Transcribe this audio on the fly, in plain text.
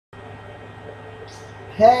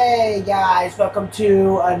Hey guys, welcome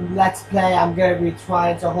to a Let's Play. I'm going to be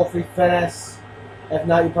trying to hopefully finish. If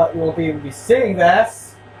not, you won't even be seeing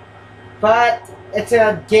this. But it's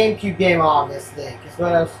a GameCube game, obviously. Because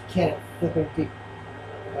what else can it flipping be?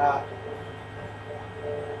 Yeah.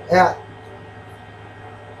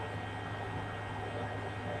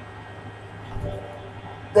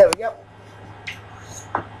 There we go.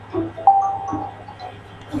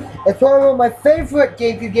 It's one of my favorite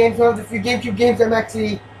GameCube games. One of the few GameCube games I'm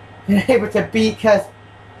actually able to beat because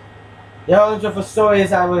the origin of the story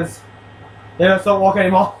is they don't start walking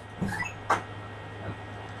anymore.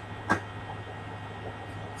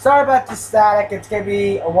 Sorry about the static. It's gonna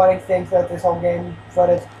be a running thing throughout this whole game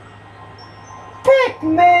footage.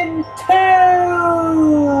 Pikmin 2!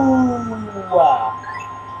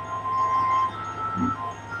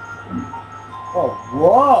 Oh,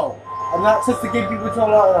 whoa! I've not touched the GameCube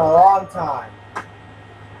controller in a long time.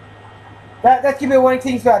 That's gonna be one of the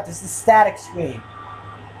things about this, the static screen.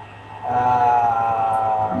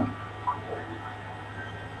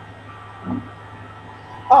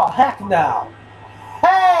 Oh, heck no!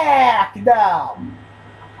 Heck no!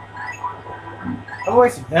 I'm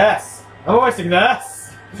wasting this. I'm wasting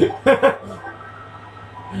this.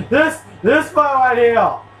 this part right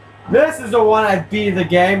here. This is the one I beat the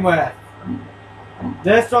game with.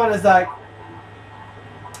 This one is like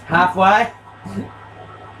halfway.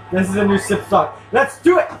 This is a new sip song. Let's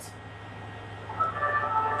do it!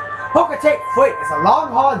 Hokatate Freight is a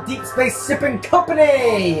long-haul deep space shipping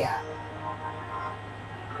company.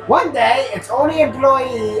 One day, its only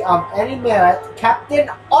employee of any merit, Captain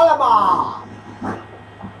Olimar,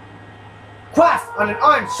 crashed on an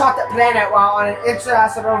uncharted planet while on an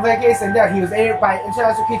international vacation. There, he was aided by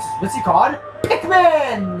international creatures, which he called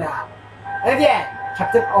Pikmin. And at the end,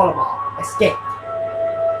 Captain Olimar escaped.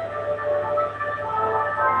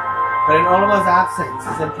 But in Olimar's absence,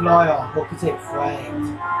 his employer, Hokatate Freight,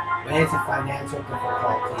 ran into financial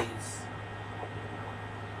difficulties.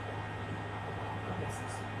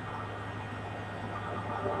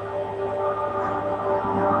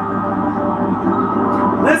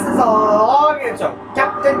 This is a long intro.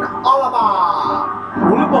 Captain Olimar.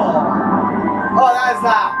 Oh, that is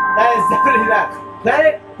that. That is definitely that.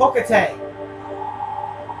 Planet Hokatate.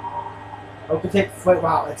 Hokatate Freight.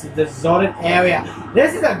 Wow, it's a deserted area.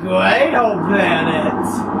 This is a great old planet.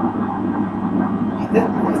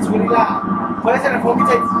 It's really loud. President of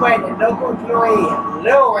Hokatate Freight and local employee,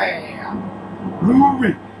 Louie.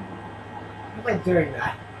 Louie. How am I doing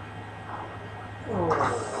that?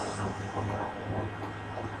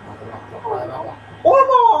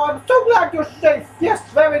 Oh, I'm so glad you're safe. Yes,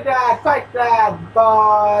 very glad, quite glad.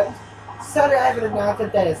 But sadly, I have an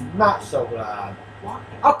announcement that is not so glad.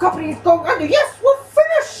 Our company is going under. Yes, we're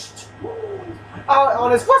finished.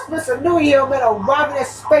 On his Christmas and New Year, met a ravenous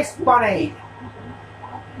space bunny.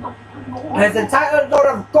 And his entire load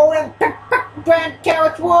of golden grand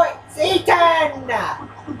carrots were eaten.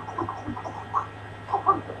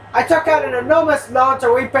 I took out an enormous loan to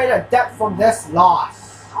repay the debt from this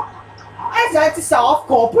loss. I decided to sell off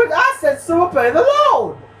corporate assets to repay the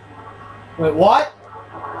loan. Wait, what?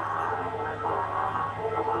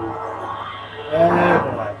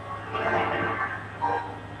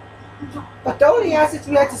 But the only assets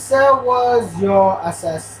we had to sell was your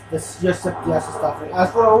assets, your assets stuff. As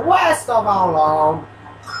for the rest of our loan,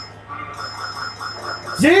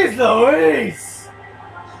 jeez Louise,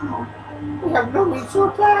 we have no means to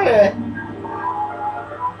repay it.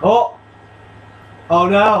 Oh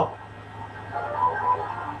no!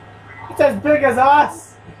 It's as big as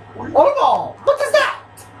us. Oh no! What is that?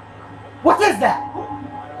 What is that?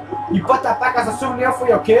 You bought that back as a souvenir for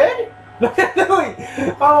your kid? Look at Louie!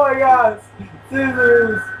 Oh my gosh!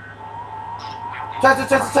 Scissors!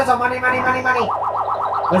 Treasure, money!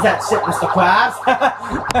 What's that shit, Mr. Krabs?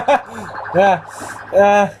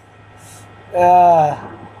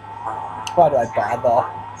 Why do I bother?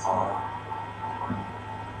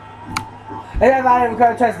 Hey, man,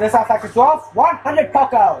 this sounds like it's worth 100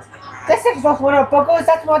 Pokos! This is worth 100 Pokos,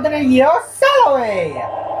 that's more than a year's salary!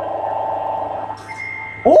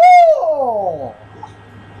 Oh!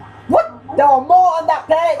 What? There are more on that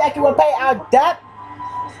planet that can repay our debt?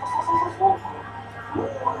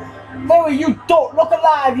 Louie, you don't look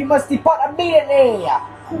alive. You must depart immediately.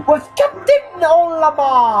 With Captain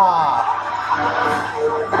Olimar.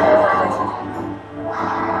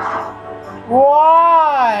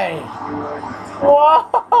 Why?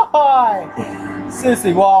 Why?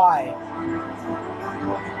 Seriously, why?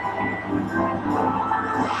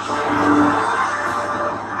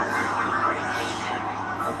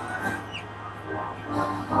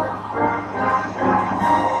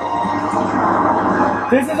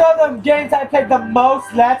 This is one of the games I played the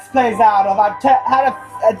most Let's Plays out of. I've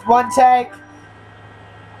had one take.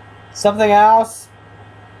 Something else.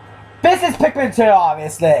 This is Pikmin 2,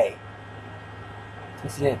 obviously.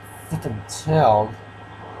 This is flipping chilled.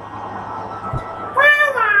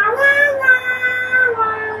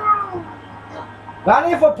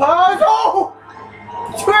 Ready for pause? Oh!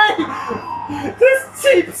 Tree! This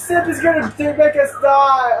cheap sip is gonna make us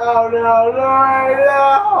die! Oh no, no,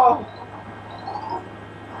 no!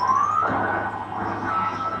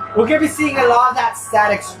 We're gonna be seeing a lot of that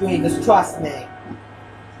static screen, just trust me.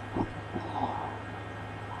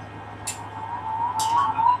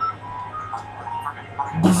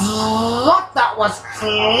 That was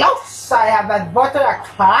close! I have averted a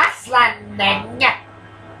crash landing!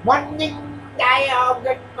 Warning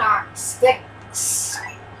diagonal sticks!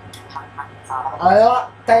 A lot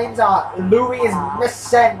of things are Louis is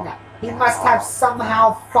missing. He must have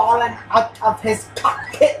somehow fallen out of his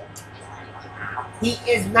cockpit. He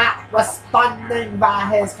is not responding by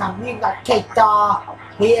his communicator.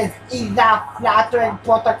 He is either flattering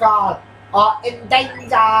protocol or in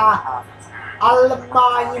danger.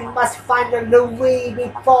 Alma, you must find Louis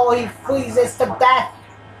before he freezes to death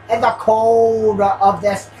in the cold of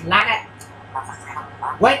this planet.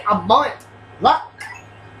 Wait a moment. Look.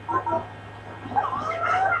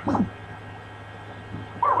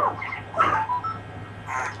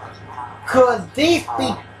 Could these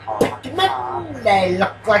be Pikmin? They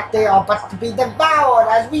look like they are about to be devoured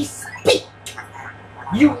as we speak.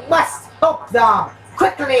 You must help them.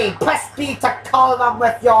 Quickly, press B to call them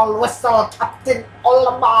with your whistle, Captain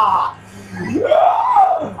Olimar.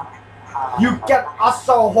 You can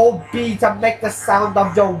also hold B to make the sound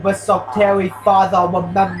of your whistle carry farther,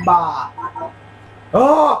 remember.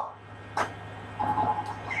 Oh!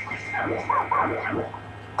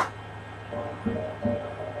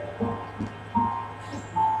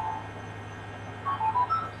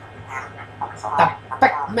 The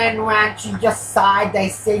Pikmin ran to your side. They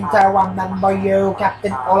seem to remember you,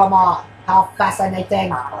 Captain Olimar. How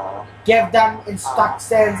fascinating. Give them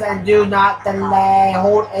instructions and do not delay.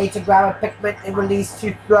 Hold A to grab a Pikmin and release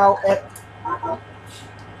to throw it.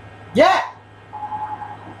 Yeah!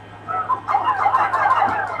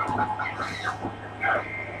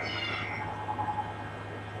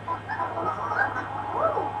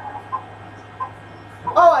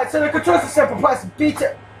 Alright, so the controls are simple. Press B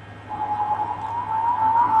to...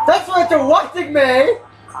 Thanks for interrupting me!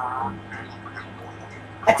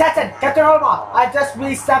 Attention, Captain Olimar, I just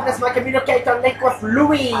re-established my communicator link with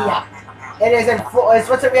Louis. It is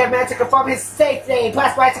once we have managed to confirm his safety.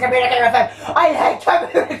 Press Y to communicate with him. I hate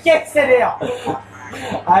communication here.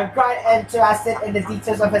 I'm quite interested in the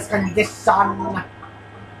details of his condition.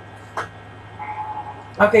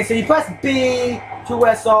 Okay, so you press B to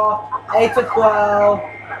whistle, A to throw,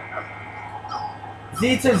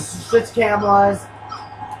 Z to switch cameras,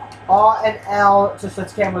 R and L to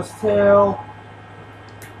switch cameras too.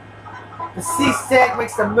 The C stick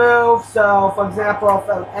makes the move, so for example, if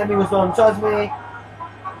an enemy was rolling towards me,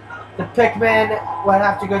 the Pikmin would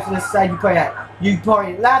have to go to the side. You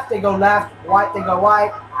point left, they go left, right, they go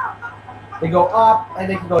right, they go up, and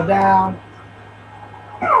they can go down.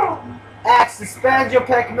 X suspends your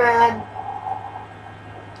Pikmin,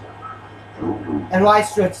 and Y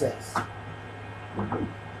switches.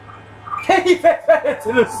 Can you fit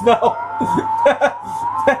into the snow?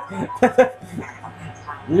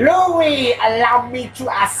 Louis, allow me to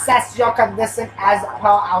assess your condition as per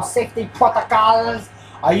our safety protocols.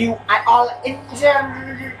 Are you at all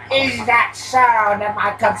injured? Is that so? Then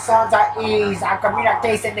my concerns are eased. Our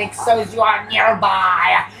communication link shows you are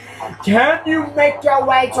nearby. Can you make your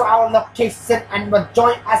way to our location and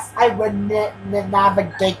rejoin us? I will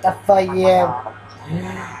navigate for you.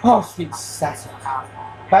 Oh, sweet Sassy.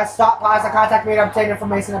 Press stop, pause, and contact me to obtain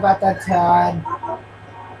information about the turn.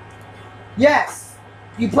 Yes.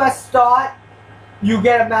 You press start, you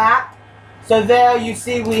get a map. So there you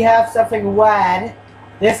see we have something red.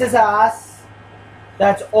 This is us.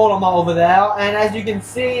 That's Olimar over there. And as you can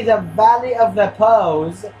see, the Valley of the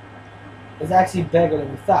Pose is actually bigger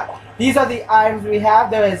than we thought. These are the items we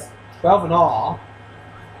have. There is 12 in all.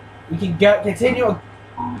 We can continue.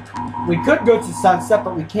 We could go to sunset,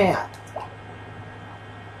 but we can't.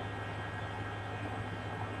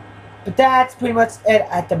 But that's pretty much it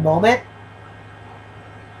at the moment.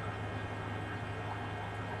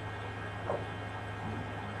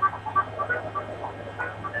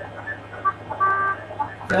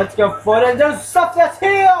 Let's go forward, and there's stuff that's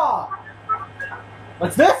here!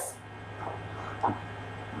 What's this?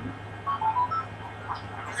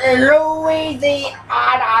 Louis, the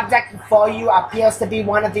odd object before you appears to be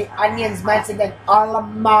one of the onions mentioned in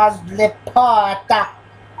Alma's report.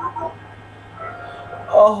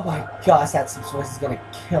 Oh my gosh, that Simpsons voice is gonna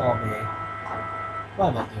kill me. Why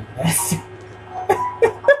am I doing this?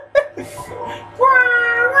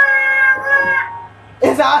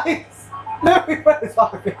 His eyes! Louis, what is wrong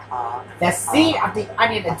with me? The seed of the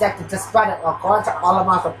onion ejected to spread it, or according to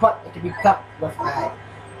Alma's report, it can be cut with a...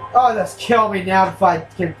 Oh, let's kill me now if I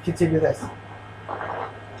can continue this.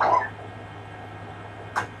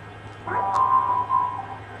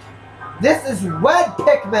 This is red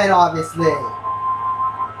Pikmin, obviously.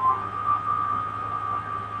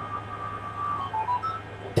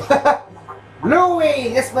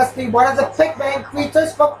 Louis, this must be one of the Pikmin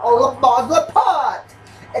creatures from Olamar's report.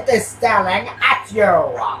 It is staring at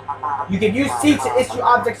you. You can use C to issue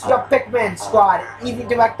objects to your Pikmin squad, even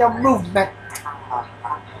direct their movement.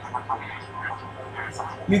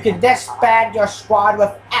 You can disband your squad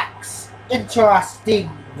with X. Interesting.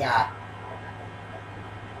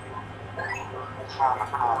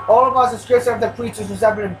 Olamar's description of the creatures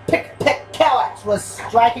resembling pick carrots was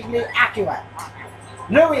strikingly accurate.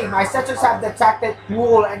 Louis, my sensors have detected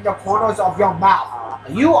drool in the corners of your mouth.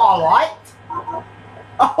 Are you alright?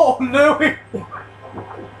 Oh, Louis!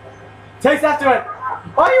 Takes after it.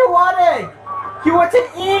 What are you wanting? You want to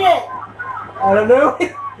eat it! I don't know.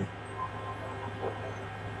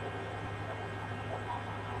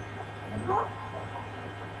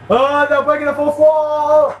 Oh, they're breaking the fourth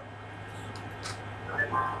wall!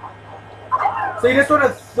 So you just want to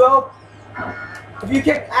throw... If you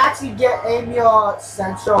can actually aim your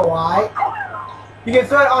sensor right, you can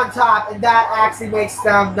throw it on top, and that actually makes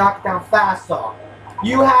them knock down faster.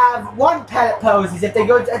 You have one pellet posies. If they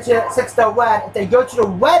go to, since they're red, if they go to the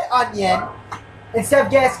red onion, instead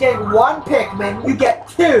of getting one Pikmin, you get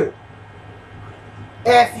two.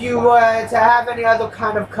 If you were to have any other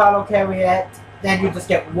kind of color carry it, then you just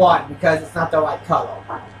get one because it's not the right color.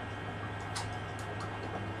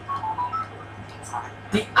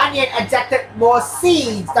 The onion ejected more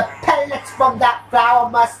seeds. The pellets from that flower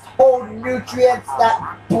must hold nutrients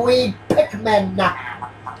that breed Pikmin.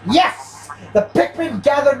 Yes! The Pikmin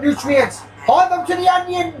gather nutrients, haul them to the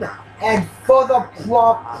onion, and further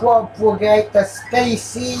propagate the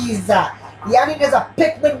species. The onion is a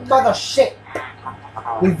Pikmin mothership.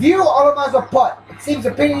 Review Olamar's report. It seems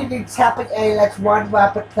repeatedly tapping A lets one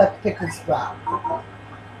rapid Pikmin sprout.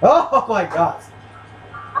 Oh my gosh.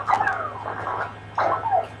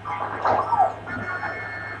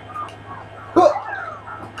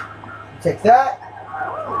 Take that.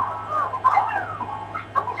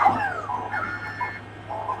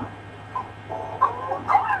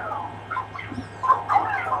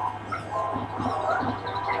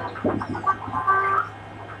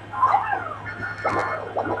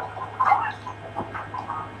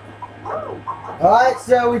 Alright,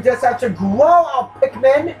 so we just have to grow our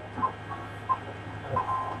Pikmin.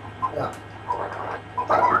 Yeah.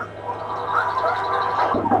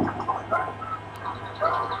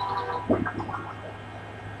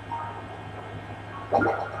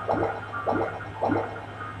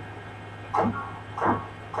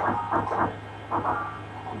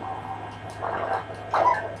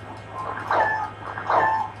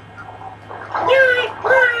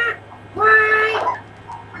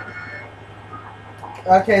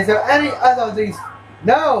 Okay, so any other of these?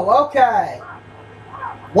 No, okay.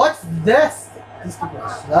 What's this? These people are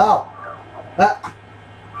slow.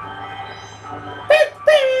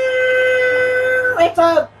 It's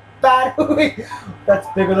a battery that's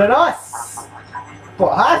bigger than us.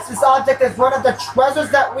 Perhaps this object is one of the treasures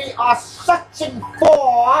that we are searching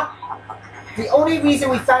for. The only reason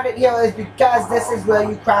we found it here is because this is where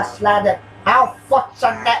you crash landed. How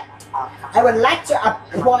fortunate. I would like to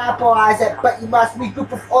apparize it, but you must regroup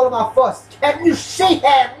with Olimar first. Can you see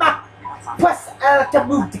him? Press L to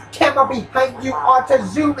move the camera behind you, or to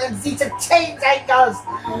zoom and Z to change angles.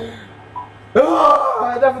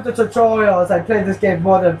 Oh, enough of the tutorials. I played this game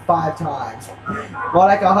more than 5 times. More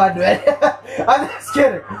like 100. I'm just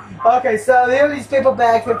kidding. Okay, so the only paper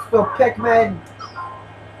bag fits for Pikmin.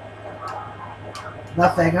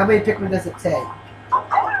 Nothing. How many Pikmin does it take?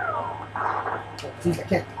 Jeez, I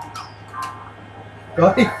can't.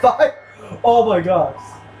 25? Oh my gosh.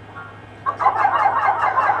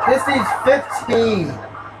 This needs 15.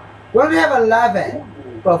 We only have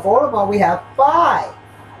 11. But for Olimar we have 5.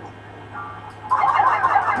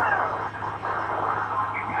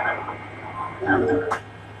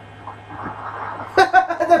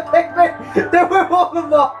 The Pikmin! They were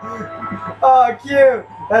Olimar! Oh, cute.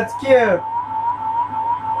 That's cute.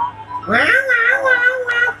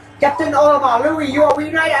 Captain Olimar, Louis, you are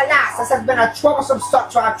reunited at last. This has been a troublesome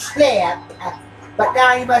start to our trip. But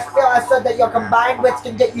now you must feel assured that your combined wits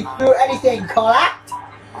can get you through anything, correct?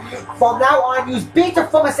 From now on, use B to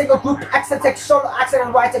form a single group, X to take solo action,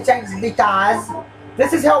 and Y to change because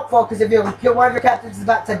this is helpful because if one of your captains is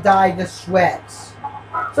about to die, the switch.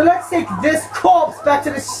 So let's take this corpse back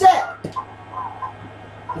to the ship.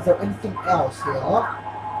 Is there anything else here?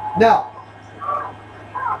 No.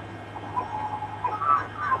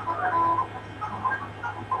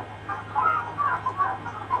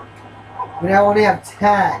 We now only have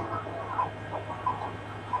 10.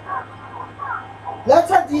 Let's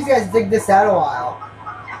have these guys dig this out a while.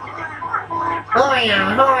 Oh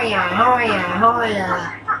yeah, oh yeah, oh yeah, oh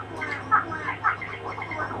yeah.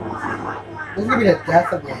 This is gonna be the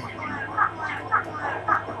death of me.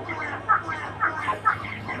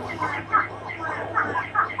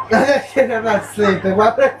 I'm not sleeping. Why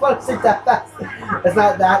would I fall asleep that fast? It's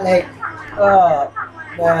not that late. Oh,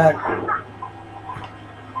 man.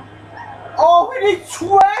 Oh, we need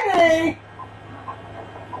 20!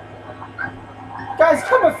 Guys,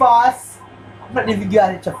 come with us. I'm not even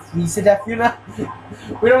got it to freeze to death, you know?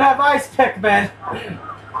 We don't have ice Pikmin.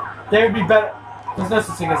 They would be better. There's no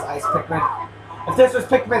such thing as ice Pikmin. If this was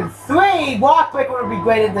Pikmin 3, Walk Pikmin would be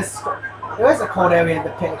great in this. There is a cold area in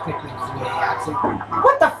the Pikmin 3, actually.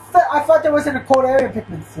 What the fuck? I thought there wasn't a cold area in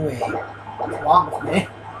Pikmin 3. What's wrong with me?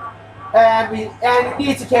 And we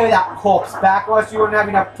need to carry that corpse back, or else you wouldn't have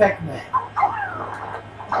enough Pikmin.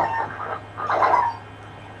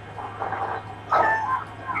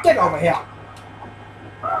 Get over here.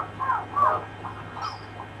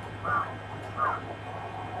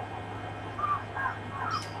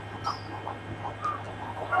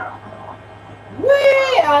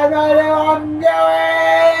 I don't know what I'm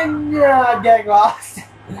doing. I'm getting lost.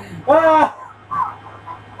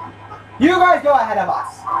 You guys go ahead of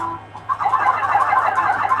us.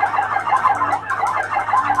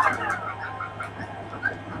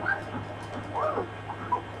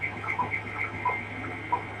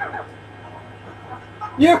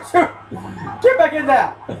 You two, get back in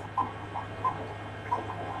there.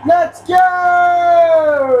 Let's go.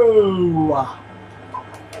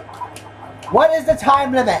 What is the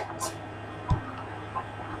time limit?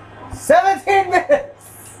 17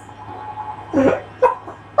 minutes!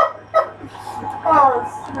 Oh,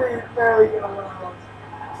 sweet Mary.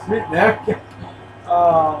 Sweet Mary.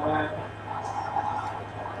 Oh, man.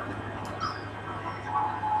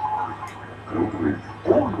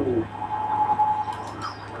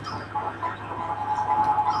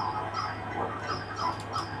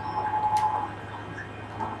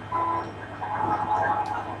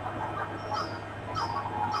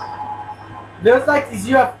 There's like these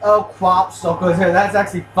UFO crop circles here. That's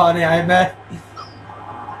actually funny, I admit.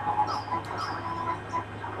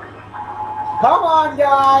 Come on,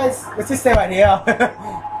 guys. Let's just stay right here. I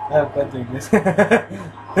have fun doing this.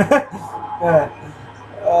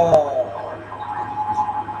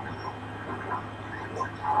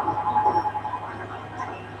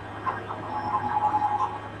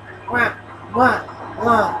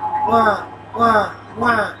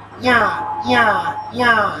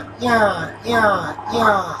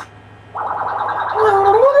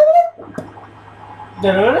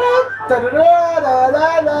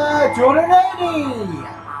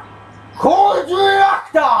 Cold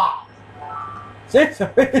reactor!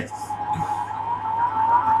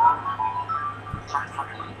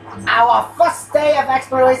 Our first day of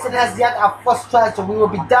exploration has yet our first treasure. We will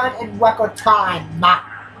be done in record time.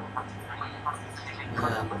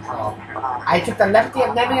 I took the liberty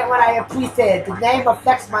of naming it when I appreciated. The name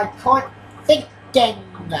reflects my current thinking.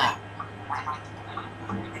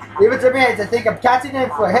 Leave it to me to think of catchy name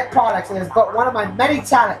for hit products, and it's but one of my many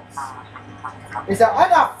talents. It's an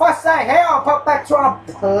enough first say here, I'll put back to our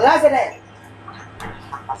president.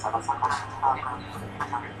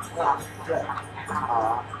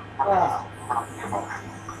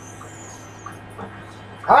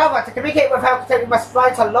 However, to communicate with Helcatech, we must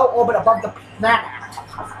fly to low orbit above the planet.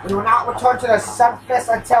 We will not return to the surface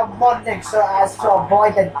until morning so as to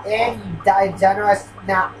avoid the indigenous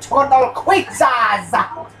nocturnal creatures.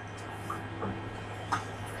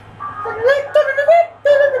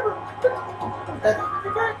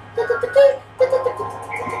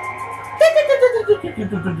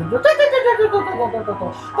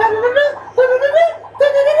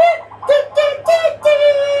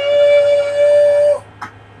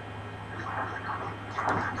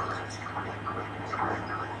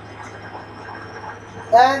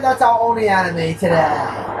 And that's our only enemy today.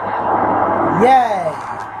 Yay!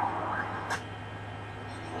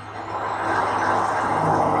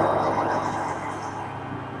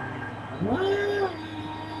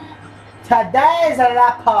 Today's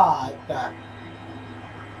leopard.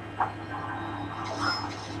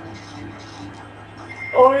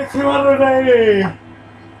 Only 280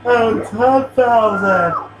 and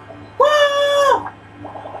 10,000. Woo!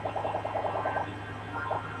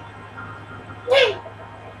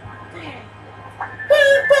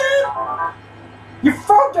 You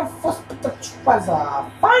found your first bit of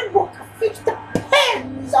treasure. Find what fits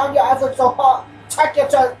depends on your efforts so hard. Check your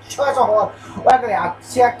treasure hoard. Regularly, I'll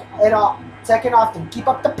check it off and keep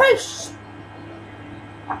up the pace.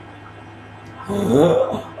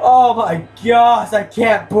 Oh my gosh, I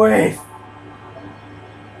can't breathe.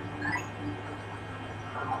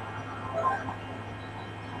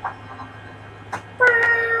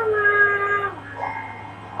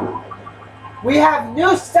 We have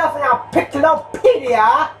new stuff in our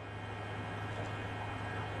Piclopedia.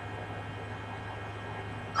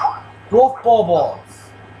 Dwarf baubles.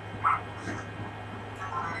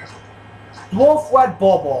 Dwarf red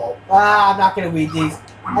bauble. I'm not gonna read these.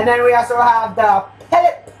 And then we also have the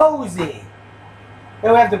pellet posy.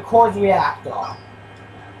 Then we have the quartz reactor.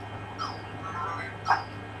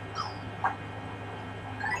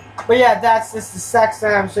 But yeah, that's just the sex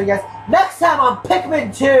time. So guys, next time on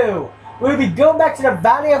Pikmin 2, we'll be going back to the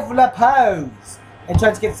Valley of Repose and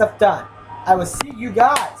trying to get stuff done. I will see you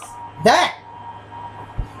guys then.